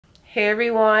Hey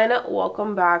everyone,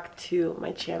 welcome back to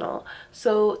my channel.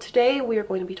 So today we are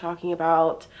going to be talking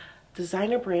about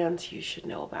designer brands you should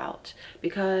know about,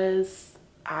 because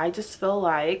I just feel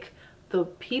like the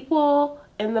people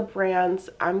and the brands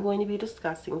I'm going to be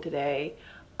discussing today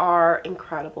are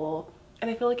incredible, and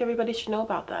I feel like everybody should know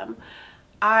about them.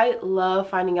 I love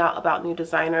finding out about new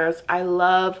designers. I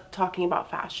love talking about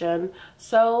fashion.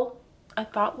 So I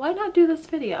thought, why not do this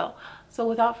video? So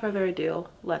without further ado,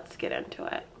 let's get into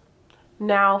it.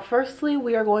 Now, firstly,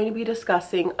 we are going to be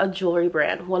discussing a jewelry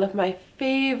brand, one of my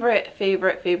favorite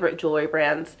jewelry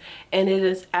brands, and it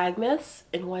is Agnes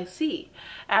NYC.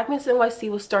 Agnes NYC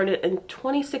was started in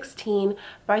 2016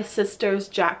 by sisters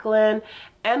Jocelyn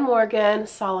and Morgan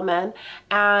Solomon,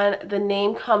 and the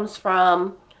name comes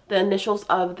from the initials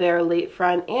of their late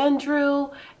friend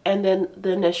Andrew, and then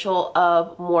the initial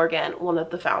of Morgan, one of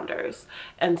the founders.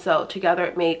 And so together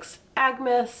it makes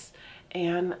Agnes,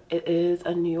 and it is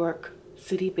a New York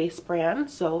City-based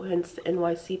brand, so hence the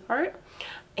NYC part.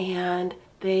 And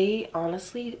they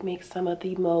honestly make some of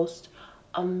the most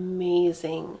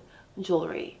amazing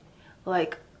jewelry,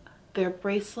 like their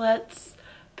bracelets,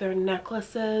 their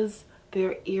necklaces,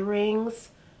 their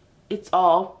earrings. It's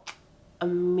all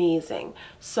amazing.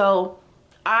 So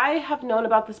I have known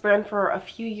about this brand for a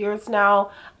few years now.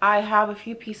 I have a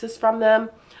few pieces from them.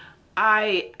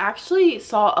 I actually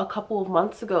saw a couple of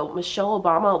months ago Michelle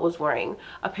Obama was wearing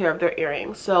a pair of their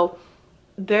earrings. So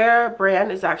their brand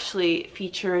is actually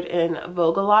featured in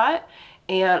Vogue a lot,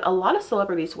 and a lot of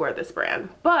celebrities wear this brand,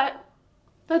 but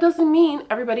that doesn't mean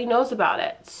everybody knows about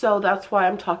it. So that's why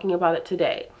I'm talking about it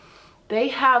today. They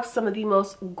have some of the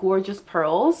most gorgeous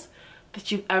pearls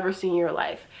that you've ever seen in your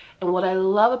life. And what I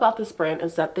love about this brand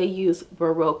is that they use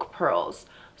Baroque pearls.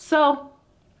 So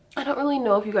I don't really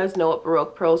know if you guys know what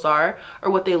Baroque pearls are or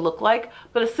what they look like,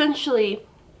 but essentially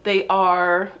they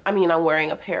are, I mean, I'm wearing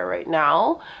a pair right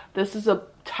now. This is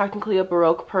technically a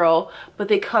Baroque pearl, but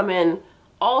they come in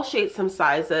all shapes and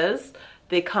sizes.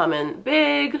 They come in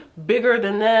big, bigger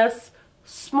than this,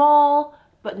 small,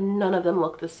 but none of them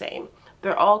look the same.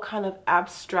 They're all kind of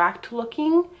abstract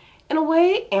looking in a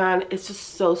way, and it's just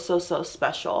so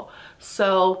special.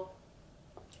 So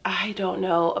I don't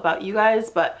know about you guys,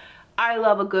 but I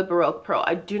love a good Baroque pearl.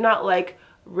 I do not like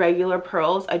regular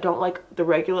pearls. I don't like the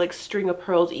regular string of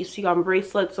pearls that you see on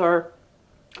bracelets or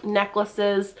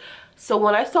necklaces. So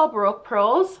when I saw Baroque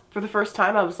pearls for the first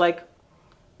time, I was like,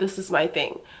 this is my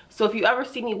thing. So if you ever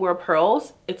see me wear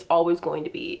pearls, it's always going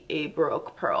to be a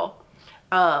Baroque pearl.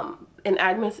 And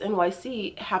Agnes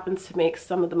NYC happens to make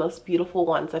some of the most beautiful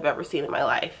ones I've ever seen in my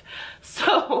life.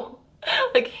 So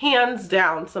like hands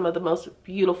down, some of the most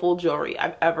beautiful jewelry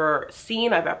I've ever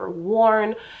seen, I've ever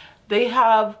worn. They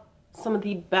have some of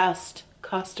the best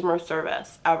customer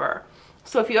service ever.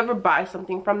 So if you ever buy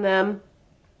something from them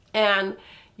and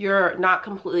you're not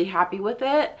completely happy with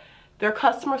it, their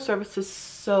customer service is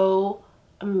so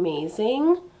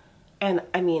amazing. And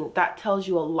I mean, that tells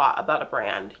you a lot about a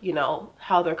brand, you know,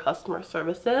 how their customer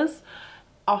service is.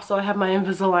 Also, I have my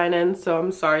Invisalign in, so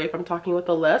I'm sorry if I'm talking with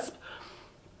a lisp.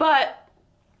 But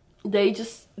they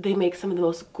make some of the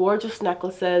most gorgeous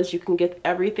necklaces. You can get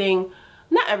everything,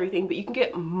 not everything, but you can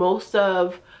get most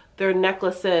of their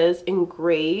necklaces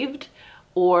engraved,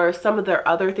 or some of their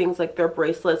other things like their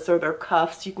bracelets or their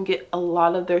cuffs. You can get a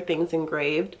lot of their things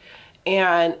engraved,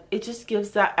 and it just gives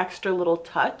that extra little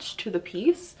touch to the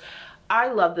piece.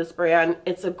 I love this brand.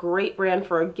 It's a great brand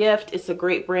for a gift. It's a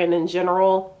great brand in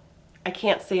general. I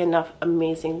can't say enough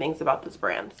amazing things about this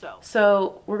brand.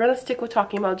 So we're gonna stick with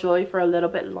talking about jewelry for a little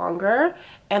bit longer.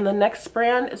 And the next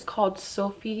brand is called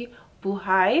Sophie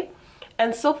Buhai.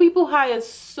 And Sophie Buhai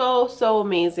is so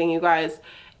amazing, you guys.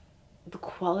 The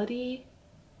quality,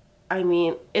 I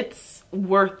mean, it's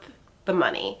worth the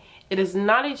money. It is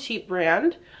not a cheap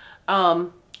brand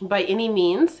by any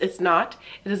means. It's not.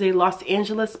 It is a Los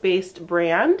Angeles based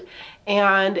brand,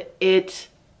 and it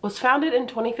was founded in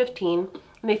 2015.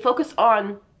 And they focus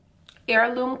on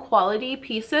heirloom quality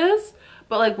pieces,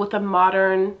 but like with a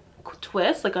modern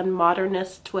twist, like a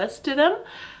modernist twist to them.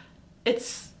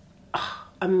 It's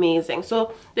amazing.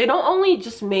 So they don't only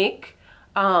just make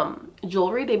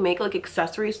jewelry, they make like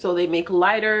accessories. So they make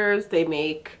lighters, they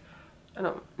make, I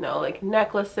don't know, like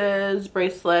necklaces,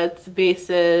 bracelets,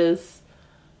 vases,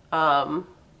 honestly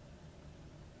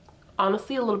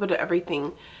a little bit of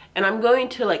everything. And I'm going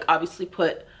to like obviously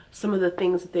put some of the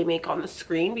things that they make on the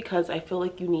screen, because I feel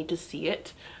like you need to see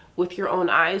it with your own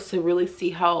eyes to really see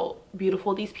how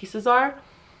beautiful these pieces are.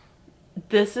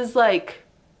 This is like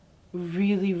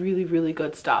really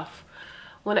good stuff.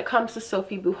 When it comes to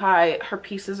Sophie Buhai, her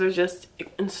pieces are just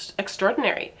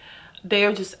extraordinary. They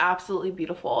are just absolutely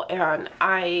beautiful, and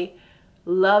I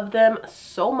love them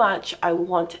so much. I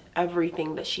want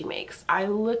everything that she makes. I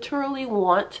literally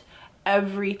want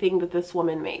everything that this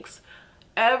woman makes.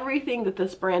 Everything that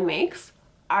this brand makes,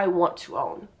 I want to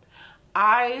own.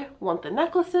 I want the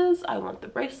necklaces, I want the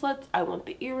bracelets, I want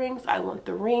the earrings, I want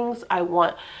the rings, I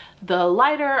want the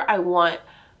lighter, I want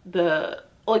the,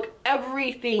 like,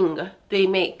 everything they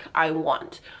make, I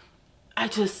want.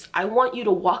 I want you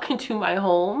to walk into my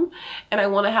home and I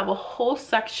want to have a whole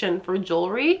section for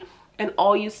jewelry, and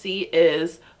all you see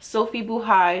is Sophie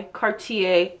Buhai,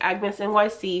 Cartier, Agnes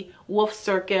NYC, Wolf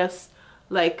Circus,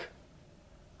 like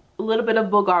a little bit of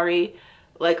Bulgari.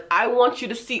 Like, I want you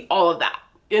to see all of that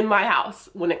in my house.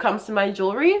 When it comes to my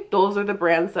jewelry, those are the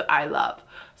brands that I love.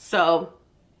 So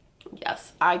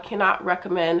yes, I cannot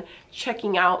recommend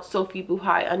checking out Sophie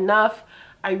Buhai enough.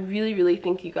 I really, really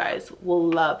think you guys will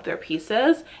love their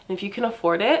pieces. And if you can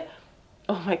afford it,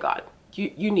 oh my God,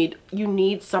 you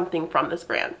need something from this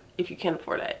brand. If you can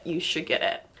afford it, you should get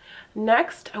it.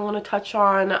 Next, I want to touch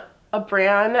on a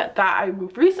brand that I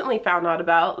recently found out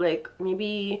about, like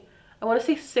maybe, I want to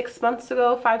say 6 months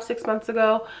ago, 5-6 months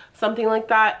ago, something like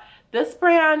that. This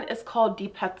brand is called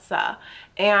Peppiatt,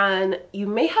 and you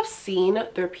may have seen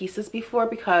their pieces before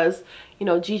because, you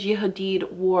know, Gigi Hadid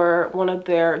wore one of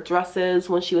their dresses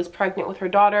when she was pregnant with her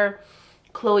daughter.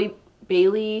 Chloe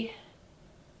Bailey,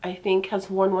 I think, has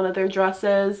worn one of their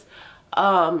dresses.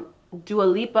 Dua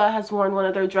Lipa has worn one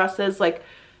of their dresses. Like,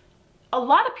 a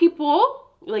lot of people,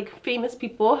 like famous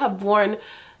people, have worn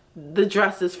the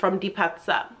dresses from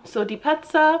Peppiatt. So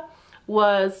Peppiatt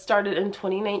was started in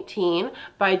 2019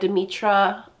 by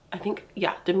Dimitra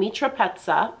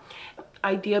Peppiatt.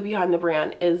 Idea behind the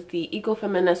brand is the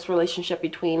ecofeminist relationship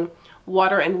between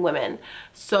water and women.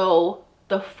 So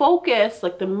the focus,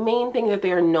 like the main thing that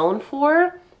they are known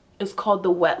for, is called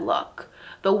the wet look.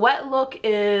 The wet look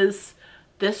is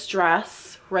this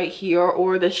dress right here,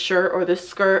 or this shirt, or this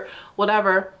skirt,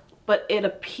 whatever, but it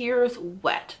appears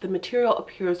wet. The material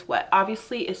appears wet.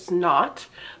 Obviously it's not,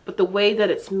 but the way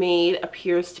that it's made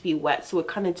appears to be wet, so it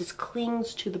kind of just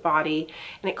clings to the body,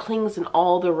 and it clings in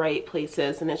all the right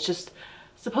places, and it's just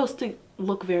supposed to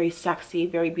look very sexy,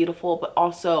 very beautiful, but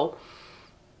also,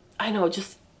 I know,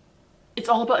 just, it's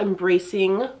all about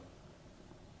embracing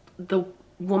the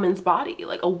woman's body,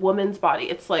 like a woman's body.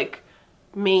 It's like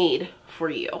made for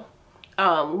you.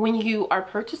 When you are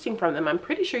purchasing from them, I'm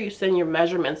pretty sure you send your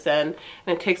measurements in,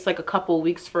 and it takes like a couple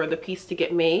weeks for the piece to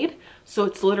get made, so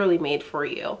it's literally made for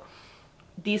you.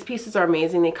 These pieces are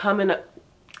amazing. They come in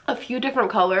a few different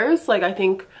colors, like I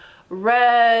think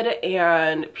red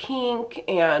and pink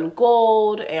and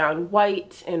gold and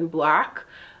white and black.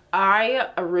 I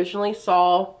originally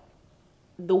saw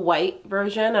the white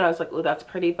version and I was like, oh, that's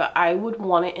pretty, but I would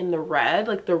want it in the red,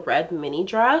 like the red mini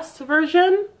dress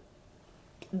version.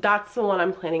 That's the one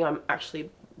I'm planning on actually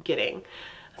getting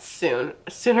sooner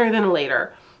than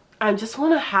later. I just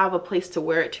want to have a place to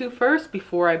wear it to first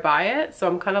before I buy it. So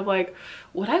I'm kind of like,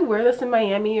 would I wear this in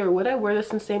Miami, or would I wear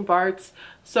this in St. Bart's?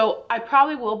 So I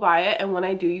probably will buy it, and when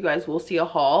I do, you guys will see a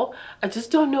haul. I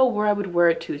just don't know where I would wear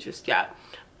it to just yet.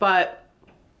 But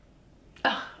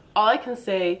all I can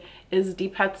say is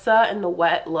Peppiatt and the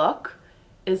wet look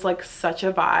is like such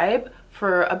a vibe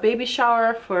for a baby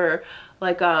shower, for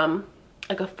like a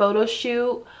photo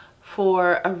shoot,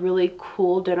 for a really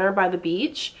cool dinner by the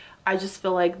beach. I just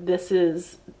feel like this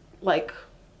is like,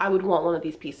 I would want one of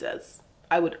these pieces.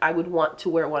 I would want to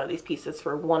wear one of these pieces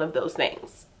for one of those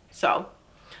things. So,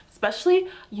 especially,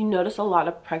 you notice a lot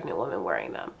of pregnant women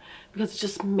wearing them because it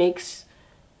just makes,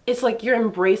 it's like you're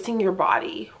embracing your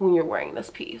body when you're wearing this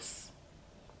piece.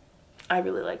 I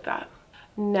really like that.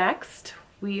 Next,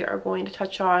 we are going to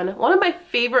touch on one of my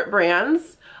favorite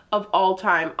brands of all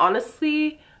time.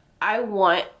 Honestly, I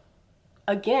want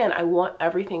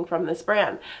everything from this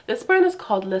brand. This brand is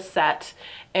called Lisette,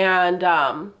 and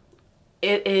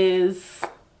it's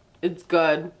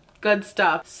good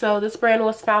stuff. So this brand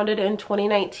was founded in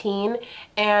 2019,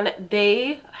 and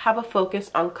they have a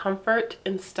focus on comfort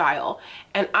and style,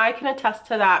 and I can attest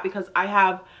to that because I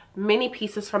have many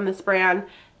pieces from this brand.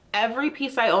 Every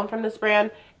piece I own from this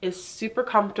brand is super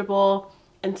comfortable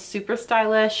and super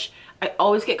stylish. I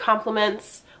always get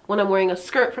compliments when I'm wearing a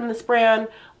skirt from this brand,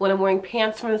 when I'm wearing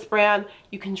pants from this brand.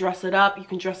 You can dress it up, you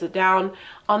can dress it down.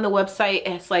 On the website,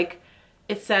 it's like,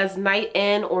 it says night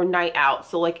in or night out.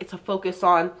 So like, it's a focus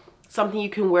on something you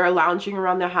can wear lounging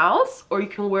around the house, or you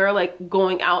can wear like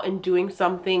going out and doing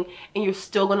something, and you're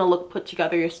still gonna look put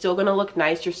together, you're still gonna look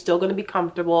nice, you're still gonna be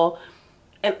comfortable.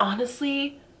 And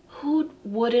honestly, who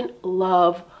wouldn't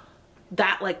love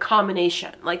that like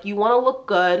combination. Like you want to look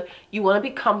good, you want to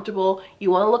be comfortable, you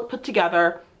want to look put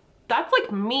together. That's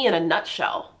like me in a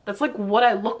nutshell. That's like what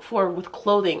I look for with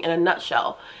clothing in a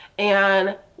nutshell.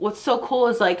 And what's so cool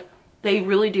is like they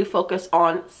really do focus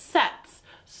on sets.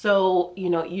 So, you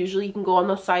know, usually you can go on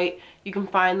the site, you can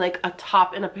find like a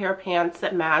top and a pair of pants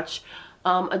that match,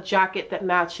 a jacket that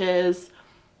matches,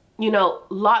 you know,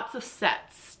 lots of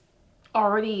sets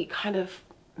already kind of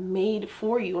made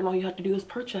for you, and all you have to do is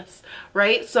purchase,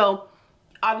 right? So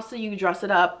obviously you dress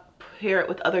it up, pair it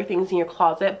with other things in your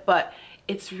closet, but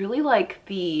it's really like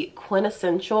the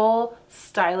quintessential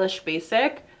stylish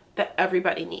basic that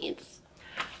everybody needs.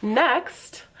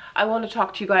 Next, I want to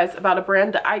talk to you guys about a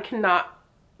brand that I cannot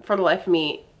for the life of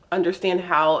me understand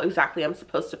how exactly I'm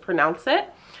supposed to pronounce it.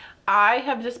 I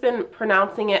have just been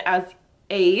pronouncing it as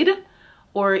Aid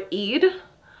or Eid,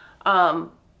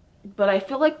 but I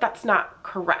feel like that's not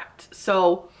correct.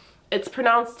 So it's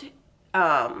pronounced,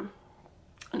 no,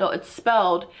 it's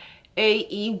spelled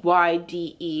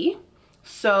A-E-Y-D-E.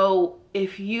 So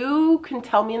if you can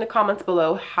tell me in the comments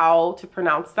below how to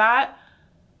pronounce that,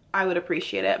 I would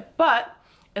appreciate it. But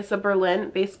it's a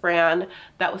Berlin-based brand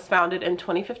that was founded in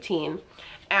 2015.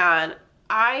 And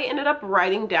I ended up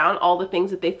writing down all the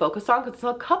things that they focus on, because it's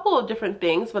a couple of different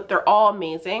things, but they're all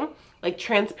amazing. Like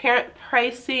transparent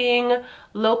pricing,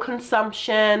 low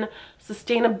consumption,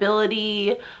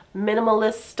 sustainability,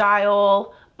 minimalist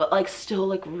style, but like still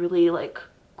like really like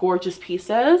gorgeous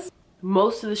pieces.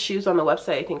 Most of the shoes on the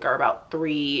website I think are about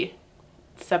 $375,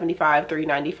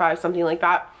 $395, something like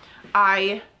that.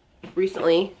 I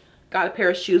recently got a pair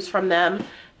of shoes from them,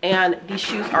 and these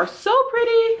shoes are so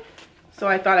pretty. So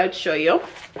I thought I'd show you.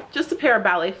 Just a pair of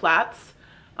ballet flats,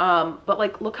 but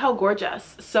like look how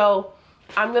gorgeous. So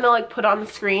I'm gonna like put on the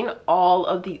screen all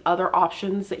of the other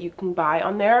options that you can buy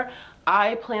on there.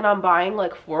 I plan on buying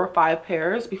like 4 or 5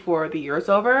 pairs before the year's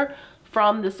over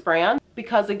from this brand,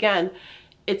 because again,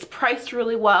 it's priced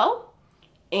really well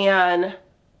and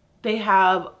they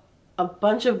have a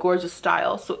bunch of gorgeous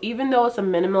styles. So even though it's a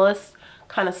minimalist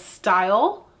kind of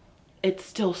style, it's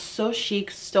still so chic,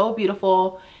 so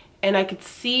beautiful, and I could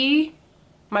see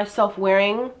myself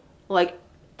wearing like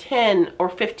 10 or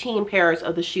 15 pairs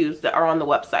of the shoes that are on the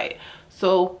website.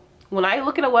 So when I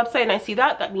look at a website and I see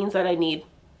that, that means that I need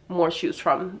more shoes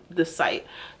from this site.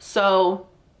 So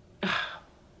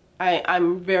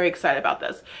I'm very excited about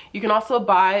this. You can also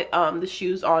buy the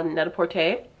shoes on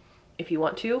Net-a-Porter if you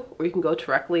want to, or you can go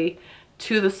directly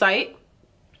to the site,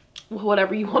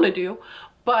 whatever you want to do.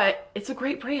 But it's a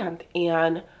great brand,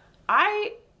 and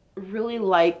I really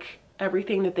like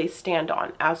everything that they stand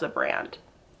on as a brand.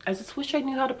 I just wish I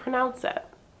knew how to pronounce it.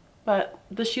 But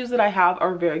the shoes that I have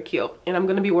are very cute, and I'm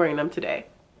going to be wearing them today.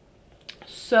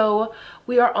 So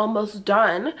we are almost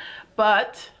done,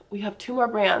 but we have 2 more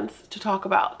brands to talk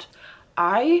about.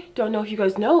 I don't know if you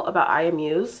guys know about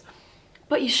Muse,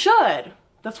 but you should.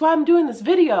 That's why I'm doing this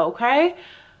video, okay?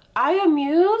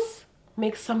 Muse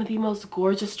makes some of the most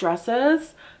gorgeous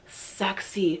dresses.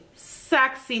 Sexy,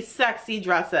 sexy, sexy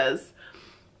dresses.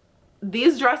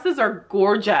 These dresses are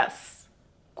gorgeous.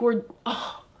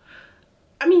 Oh.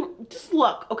 I mean, just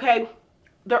look, okay?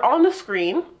 They're on the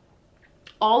screen.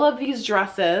 All of these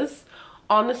dresses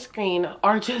on the screen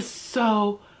are just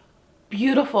so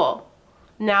beautiful.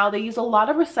 Now, they use a lot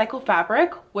of recycled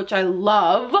fabric, which I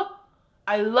love.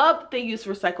 I love that they use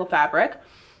recycled fabric.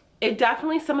 It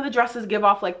definitely, some of the dresses give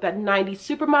off like that 90s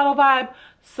supermodel vibe.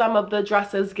 Some of the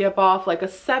dresses give off like a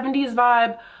 70s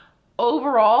vibe.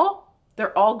 Overall,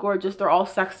 they're all gorgeous. They're all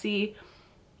sexy.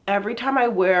 Every time I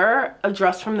wear a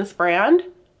dress from this brand,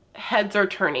 heads are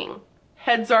turning.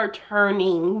 Heads are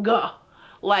turning.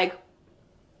 Like,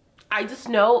 I just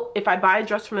know if I buy a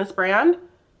dress from this brand,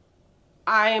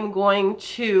 I am going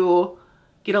to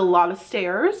get a lot of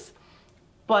stares,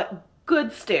 but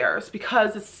good stares,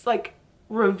 because it's like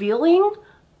revealing,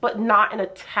 but not in a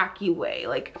tacky way.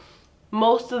 Like,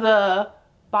 most of the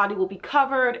body will be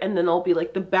covered, and then there'll be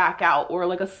like the back out or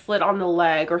like a slit on the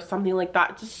leg or something like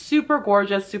that. Just super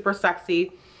gorgeous, super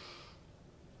sexy.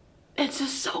 It's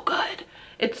just so good.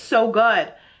 It's so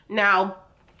good. Now,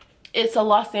 it's a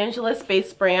Los Angeles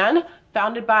based brand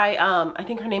founded by I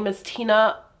think her name is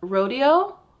Tina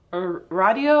Radu. I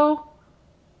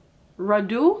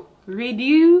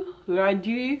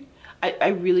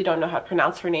really don't know how to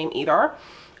pronounce her name either.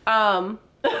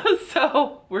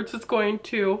 So we're just going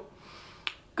to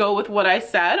go with what I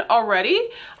said already.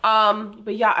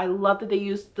 But yeah, I love that they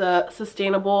use the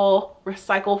sustainable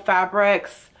recycled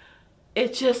fabrics.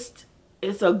 It just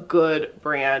is a good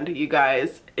brand, you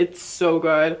guys. It's so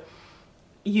good.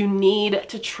 You need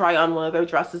to try on one of their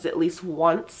dresses at least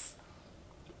once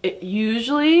It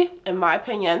usually, in my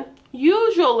opinion,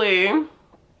 usually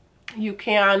you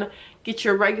can get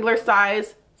your regular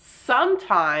size.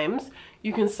 Sometimes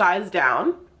you can size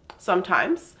down,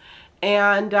 sometimes.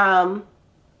 And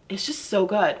it's just so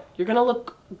good. You're gonna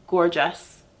look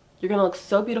gorgeous. You're gonna look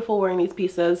so beautiful wearing these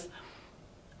pieces.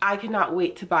 I cannot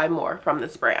wait to buy more from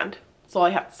this brand. That's all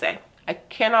I have to say. I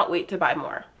cannot wait to buy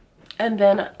more. And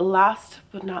then last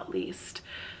but not least,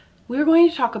 we're going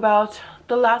to talk about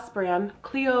the last brand,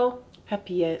 Clio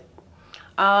Peppiatt.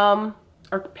 Or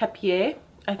Peppiatt.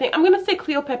 I think I'm gonna say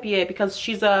Clio Peppiatt because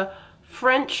she's a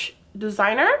French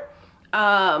designer.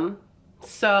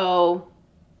 So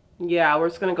yeah, we're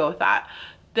just gonna go with that.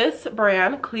 This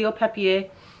brand, Clio Peppiatt,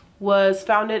 was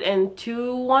founded in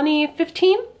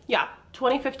 2015. Yeah,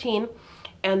 2015.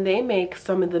 And they make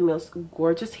some of the most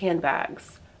gorgeous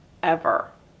handbags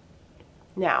ever.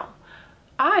 Now,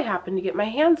 I happened to get my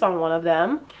hands on one of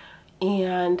them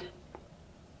and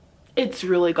it's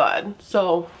really good.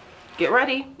 So get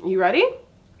ready. You ready?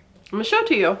 I'm gonna show it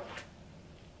to you.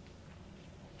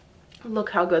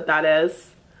 Look how good that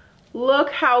is.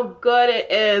 Look how good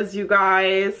it is, you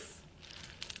guys.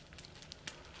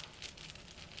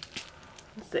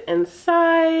 It's the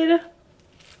inside.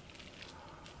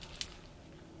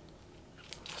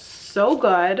 So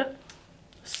good,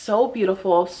 so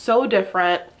beautiful, so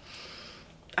different.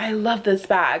 I love this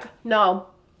bag. Now,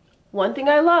 one thing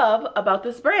I love about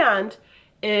this brand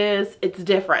is it's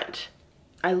different.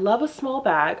 I love a small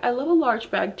bag. I love a large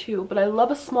bag too, but I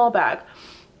love a small bag.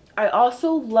 I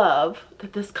also love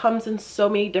that this comes in so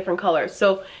many different colors.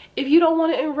 So if you don't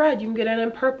want it in red, you can get it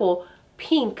in purple,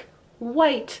 pink,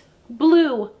 white,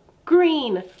 blue,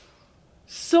 green.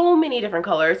 So many different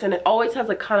colors, and it always has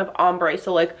like kind of ombre,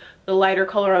 so like the lighter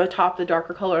color on the top, the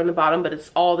darker color on the bottom, but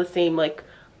it's all the same like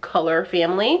color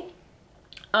family.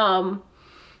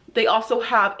 They also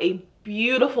have a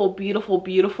beautiful, beautiful,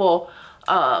 beautiful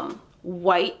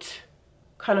white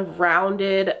kind of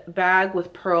rounded bag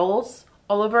with pearls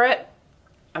all over it.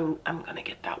 I'm gonna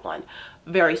get that one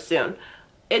very soon.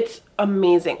 It's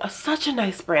amazing. Such a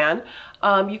nice brand.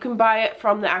 You can buy it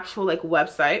from the actual like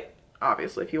website,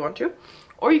 obviously, if you want to,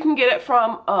 or you can get it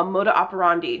from Moda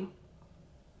Operandi,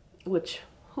 which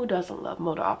who doesn't love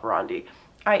Moda Operandi?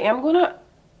 I am gonna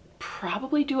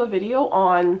probably do a video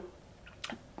on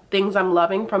things I'm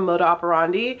loving from Moda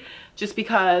Operandi, just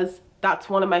because that's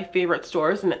one of my favorite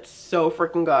stores and it's so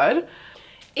freaking good.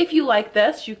 If you like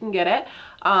this, you can get it.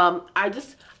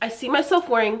 I see myself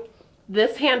wearing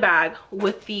this handbag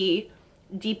with the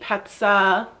Di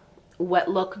Pezza wet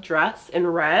look dress in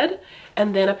red,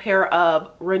 and then a pair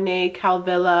of Renee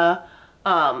Calvilla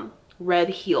red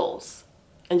heels,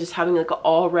 and just having like an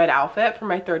all red outfit for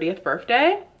my 30th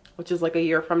birthday, which is like a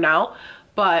year from now.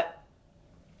 But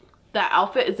that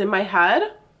outfit is in my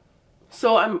head,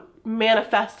 so I'm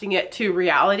manifesting it to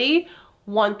reality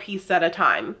one piece at a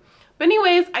time. But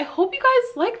anyways, I hope you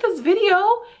guys like this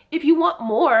video. If you want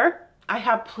more, I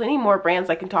have plenty more brands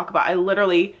I can talk about.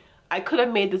 I could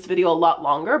have made this video a lot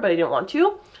longer, but I didn't want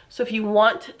to. So if you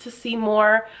want to see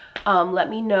more, let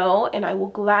me know, and I will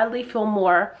gladly film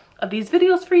more of these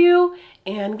videos for you.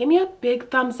 And give me a big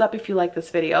thumbs up if you like this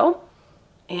video.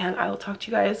 And I will talk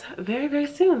to you guys very, very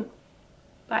soon.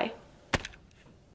 Bye.